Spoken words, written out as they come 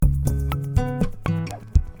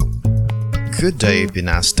Good day,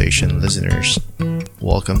 Pinas Station listeners.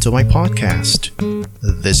 Welcome to my podcast.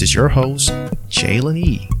 This is your host, Jalen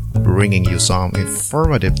E, bringing you some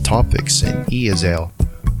informative topics in ESL,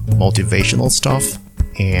 motivational stuff,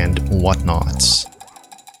 and whatnots.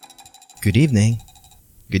 Good evening.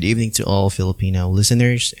 Good evening to all Filipino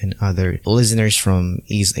listeners and other listeners from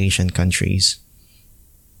East Asian countries.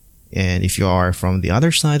 And if you are from the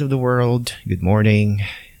other side of the world, good morning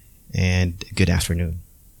and good afternoon.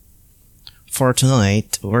 For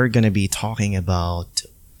tonight, we're going to be talking about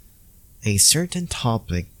a certain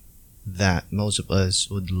topic that most of us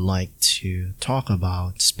would like to talk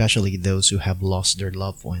about, especially those who have lost their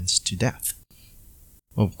loved ones to death.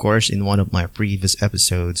 Of course, in one of my previous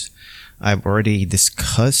episodes, I've already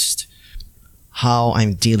discussed how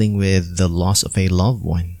I'm dealing with the loss of a loved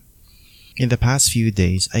one. In the past few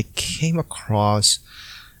days, I came across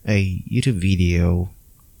a YouTube video.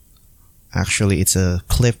 Actually, it's a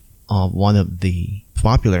clip of one of the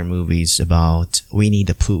popular movies about Winnie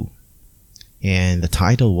the Pooh. And the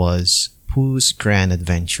title was Pooh's Grand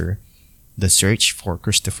Adventure, The Search for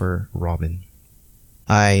Christopher Robin.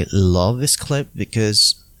 I love this clip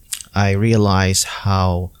because I realize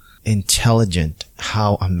how intelligent,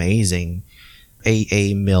 how amazing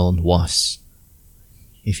A.A. Milne was.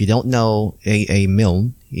 If you don't know A.A.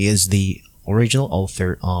 Milne, he is the original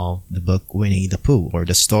author of the book Winnie the Pooh, or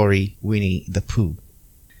the story Winnie the Pooh.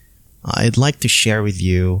 I'd like to share with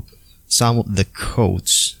you some of the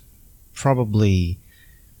quotes, probably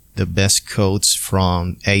the best quotes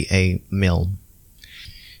from A.A. Milne.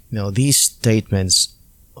 These statements,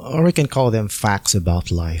 or we can call them facts about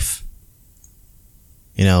life.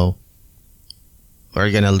 We're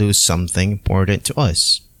gonna lose something important to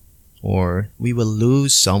us, or we will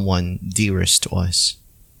lose someone dearest to us.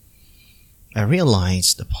 I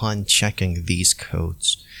realized upon checking these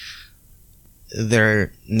quotes,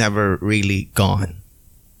 they're never really gone.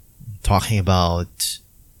 Talking about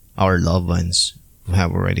our loved ones who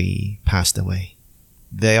have already passed away.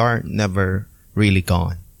 They are never really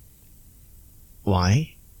gone.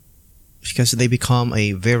 Why? Because they become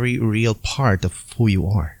a very real part of who you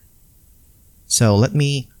are. So let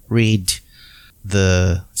me read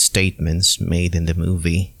the statements made in the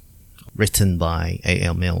movie written by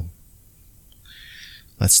A.L. Milne.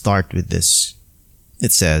 Let's start with this.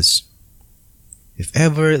 It says, "If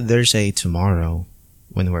ever there's a tomorrow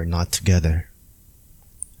when we're not together,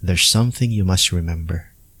 there's something you must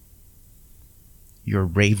remember. You're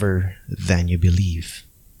braver than you believe,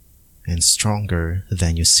 and stronger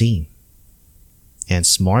than you seem, and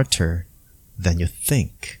smarter than you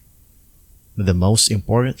think. The most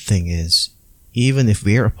important thing is, even if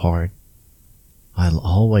we're apart, I'll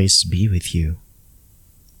always be with you.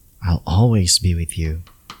 I'll always be with you.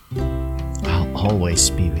 I'll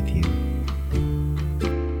always be with you."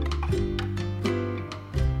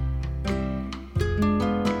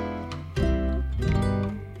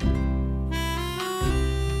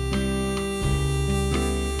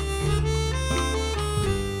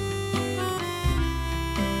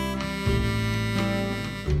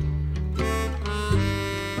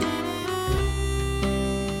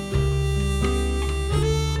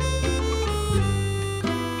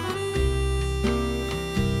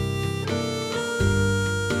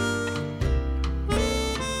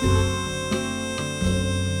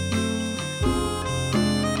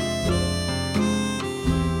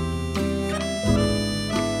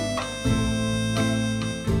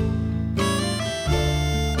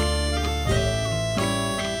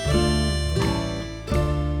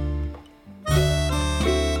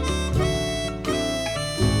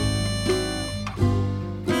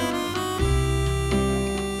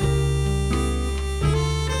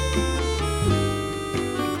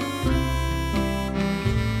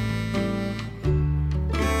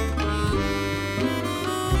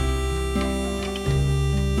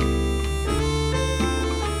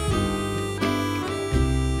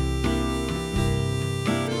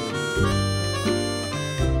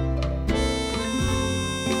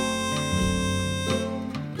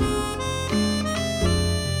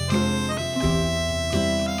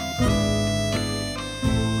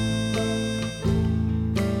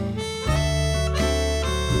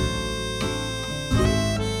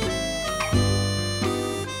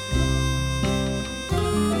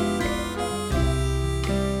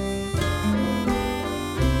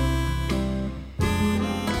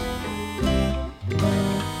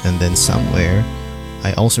 And then somewhere,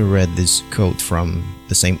 I also read this quote from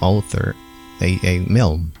the same author, A.A.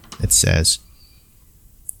 Milne. It says,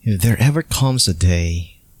 "If there ever comes a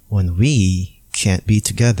day when we can't be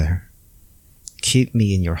together, keep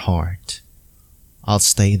me in your heart. I'll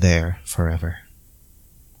stay there forever."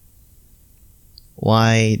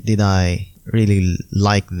 Why did I really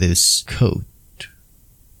like this quote?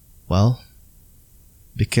 Well,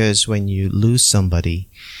 because when you lose somebody,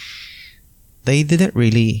 they didn't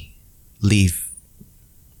really leave.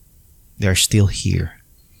 They're still here.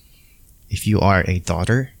 If you are a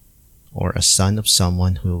daughter or a son of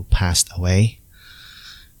someone who passed away,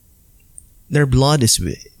 their blood is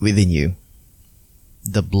within you.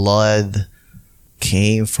 The blood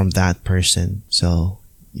came from that person, so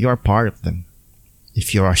you are part of them.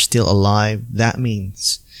 If you are still alive, that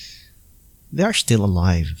means they are still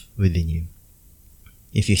alive within you.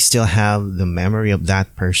 If you still have the memory of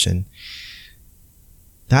that person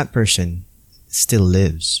still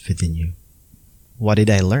lives within you. What did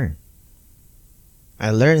I learn? I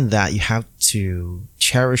learned that you have to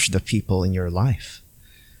cherish the people in your life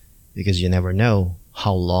because you never know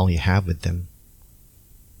how long you have with them.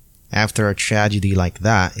 After a tragedy like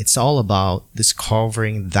that, it's all about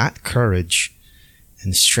discovering that courage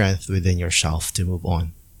and strength within yourself to move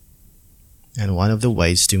on. And one of the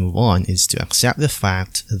ways to move on is to accept the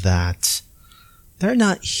fact that they're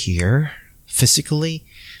not here physically,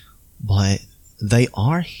 but they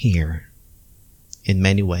are here in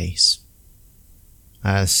many ways.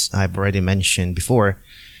 As I've already mentioned before,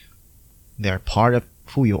 they're part of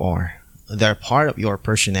who you are. They're part of your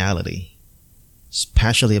personality,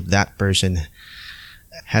 especially if that person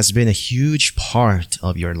has been a huge part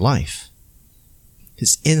of your life.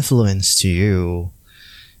 His influence to you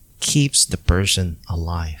keeps the person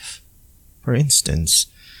alive. For instance,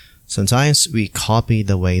 sometimes we copy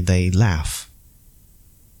the way they laugh.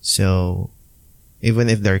 So, even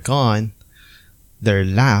if they're gone, their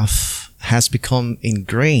laugh has become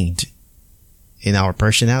ingrained in our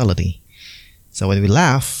personality. So when we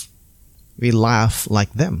laugh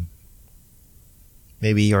like them.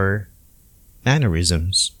 Maybe your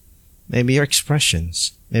mannerisms, maybe your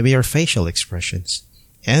expressions, maybe your facial expressions,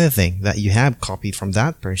 anything that you have copied from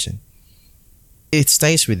that person. It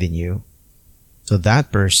stays within you, so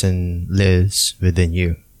that person lives within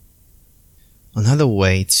you. Another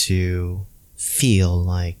way to feel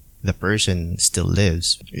like the person still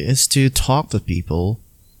lives is to talk to people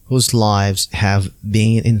whose lives have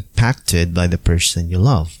been impacted by the person you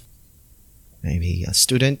love. Maybe a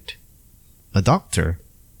student, a doctor,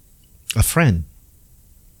 a friend,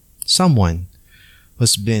 someone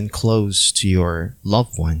who's been close to your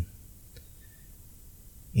loved one.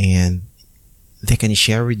 And they can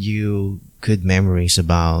share with you good memories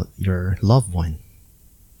about your loved one.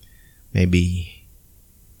 Maybe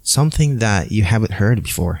something that you haven't heard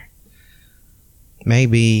before.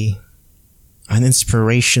 Maybe an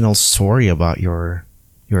inspirational story about your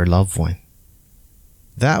loved one.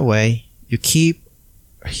 That way, you keep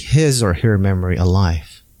his or her memory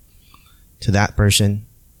alive to that person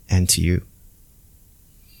and to you.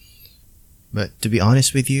 But to be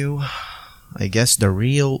honest with you, I guess the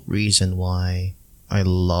real reason why I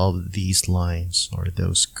love these lines or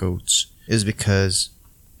those quotes is because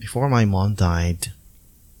before my mom died,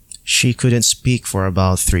 she couldn't speak for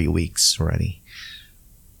about 3 weeks already.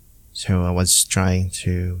 So I was trying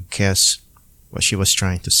to guess what she was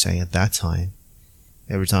trying to say at that time.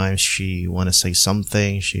 Every time she wanted to say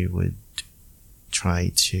something, she would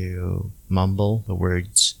try to mumble the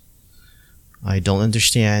words. I don't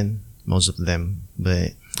understand most of them,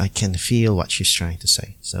 but I can feel what she's trying to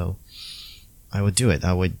say. So I would do it.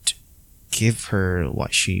 I would give her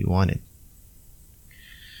what she wanted.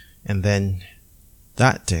 And then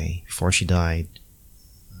that day, before she died,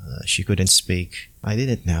 she couldn't speak. I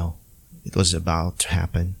didn't know it was about to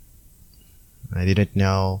happen. I didn't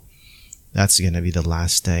know that's gonna be the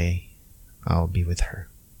last day I'll be with her.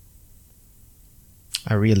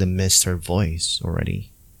 I really missed her voice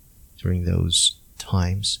already during those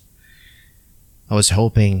times. I was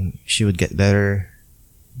hoping she would get better.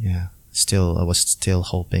 I was still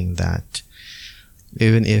hoping that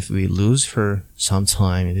even if we lose her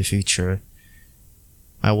sometime in the future,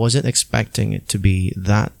 I wasn't expecting it to be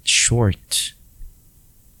that short.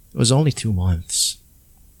 It was only 2 months.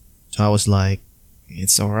 So I was like,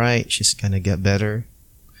 it's alright, she's gonna get better.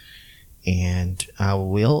 And I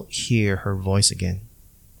will hear her voice again.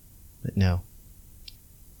 But no,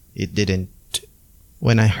 it didn't.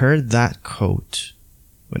 When I heard that quote,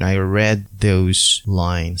 when I read those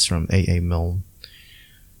lines from A.A. Milne,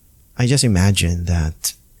 I just imagined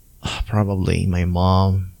that probably my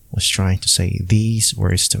mom was trying to say these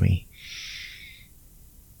words to me.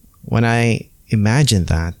 When I imagined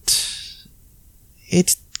that,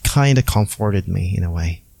 it kind of comforted me in a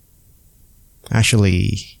way.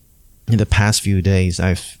 Actually, in the past few days,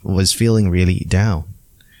 I was feeling really down.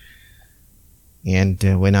 And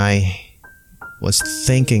when I was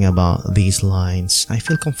thinking about these lines, I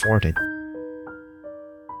feel comforted.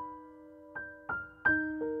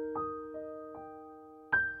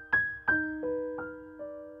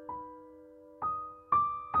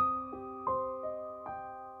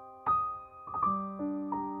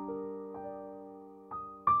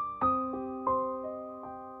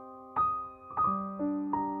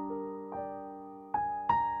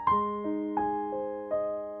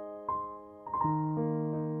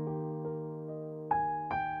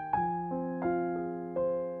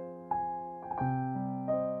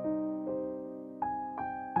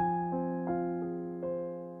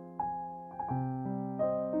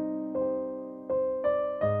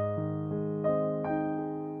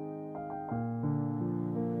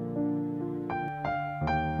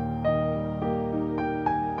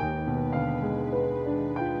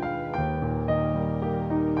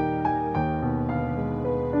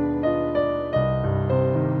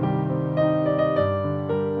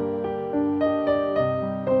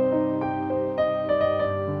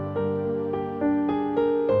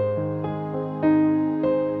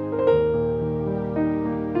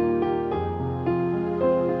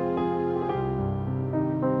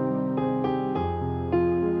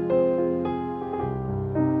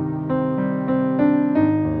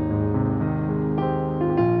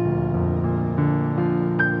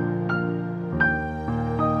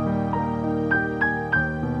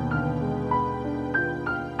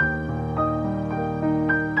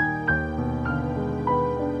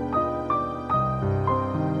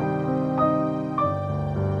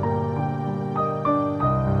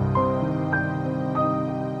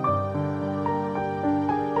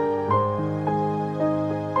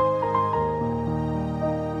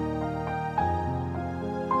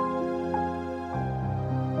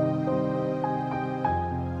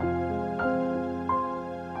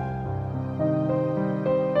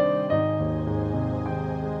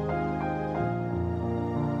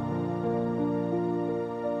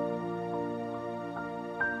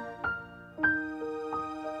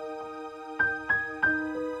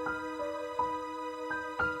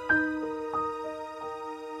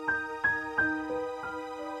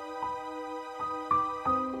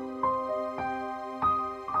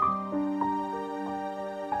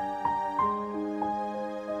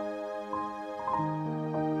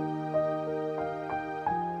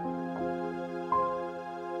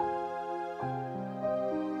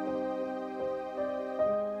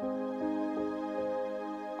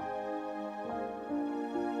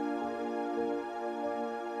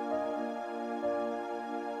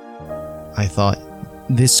 I thought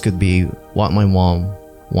this could be what my mom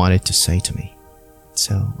wanted to say to me.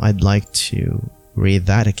 So I'd like to read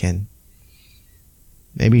that again.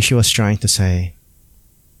 Maybe she was trying to say,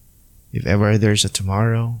 if ever there's a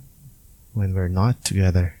tomorrow when we're not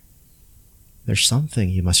together, there's something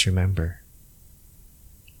you must remember.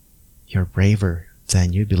 You're braver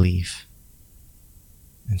than you believe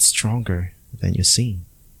and stronger than you seem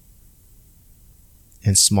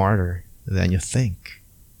and smarter than you think.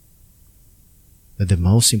 But the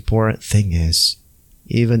most important thing is,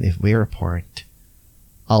 even if we're apart,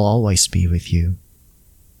 I'll always be with you.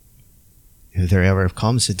 If there ever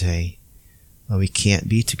comes a day when we can't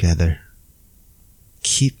be together,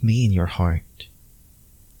 keep me in your heart.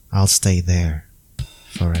 I'll stay there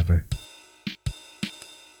forever.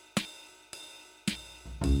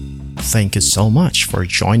 Thank you so much for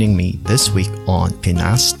joining me this week on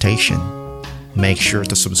Pinas Station. Make sure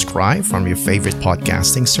to subscribe from your favorite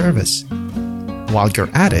podcasting service. While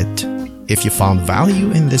you're at it, if you found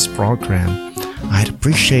value in this program, I'd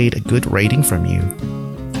appreciate a good rating from you.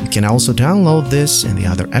 You can also download this and the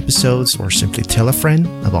other episodes or simply tell a friend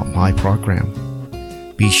about my program.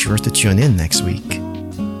 Be sure to tune in next week.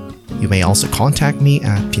 You may also contact me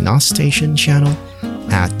at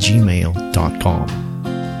pinasstationchannel@gmail.com.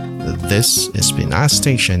 This is Pinas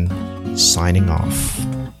Station, signing off.